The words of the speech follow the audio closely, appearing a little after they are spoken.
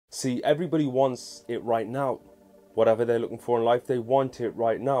See, everybody wants it right now. Whatever they're looking for in life, they want it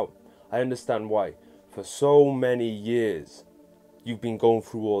right now. I understand why. For so many years, you've been going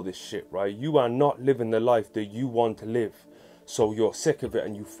through all this shit, right? You are not living the life that you want to live. So you're sick of it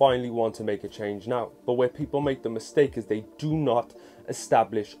and you finally want to make a change now. But where people make the mistake is they do not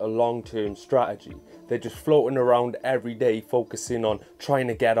establish a long-term strategy. They're just floating around every day focusing on trying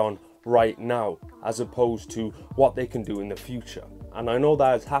to get on right now, as opposed to what they can do in the future. And I know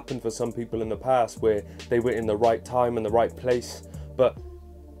that has happened for some people in the past where they were in the right time and the right place, but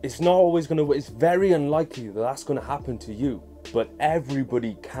it's not always going to, it's very unlikely that that's going to happen to you. But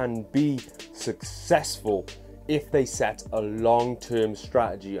everybody can be successful if they set a long-term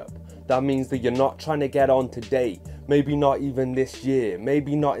strategy up. That means that you're not trying to get on today, maybe not even this year,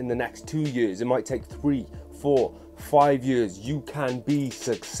 maybe not in the next 2 years. It might take 3, 4, 5 years. You can be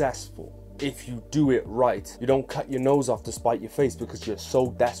successful if you do it right. You don't cut your nose off to spite your face because you're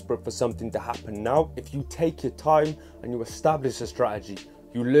so desperate for something to happen now. If you take your time and you establish a strategy,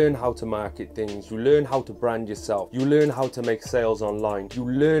 you learn how to market things, you learn how to brand yourself, you learn how to make sales online, you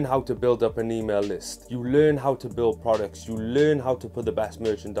learn how to build up an email list, you learn how to build products, you learn how to put the best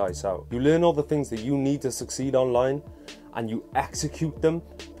merchandise out. You learn all the things that you need to succeed online, and you execute them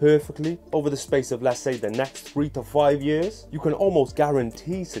perfectly over the space of, let's say, the next 3 to 5 years, you can almost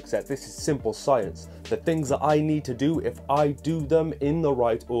guarantee success. This is simple science. The things that I need to do, if I do them in the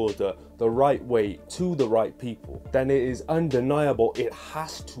right order, the right way, to the right people, then it is undeniable. It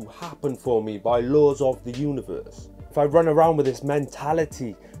has to happen for me by laws of the universe. If I run around with this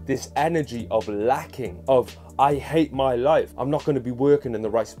mentality, this energy of lacking, of I hate my life, I'm not going to be working in the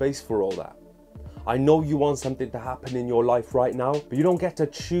right space for all that. I know you want something to happen in your life right now, but you don't get to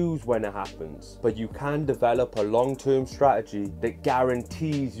choose when it happens. But you can develop a long-term strategy that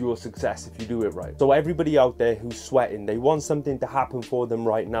guarantees your success if you do it right. So everybody out there who's sweating, they want something to happen for them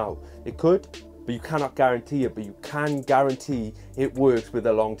right now. It could, but you cannot guarantee it, but you can guarantee it works with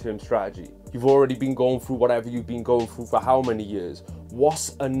a long-term strategy. You've already been going through whatever you've been going through for how many years?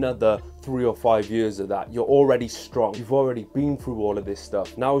 What's another 3 or 5 years of that? You're already strong. You've already been through all of this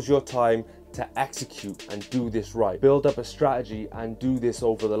stuff. Now's your time to execute and do this right. Build up a strategy and do this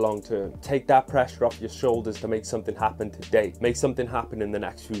over the long term. Take that pressure off your shoulders to make something happen today. Make something happen in the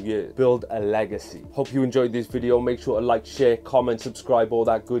next few years. Build a legacy. Hope you enjoyed this video. Make sure to like, share, comment, subscribe, all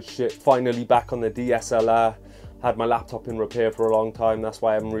that good shit. Finally back on the DSLR. Had my laptop in repair for a long time. That's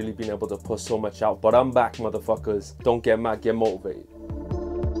why I haven't really been able to push so much out. But I'm back, motherfuckers. Don't get mad, get motivated.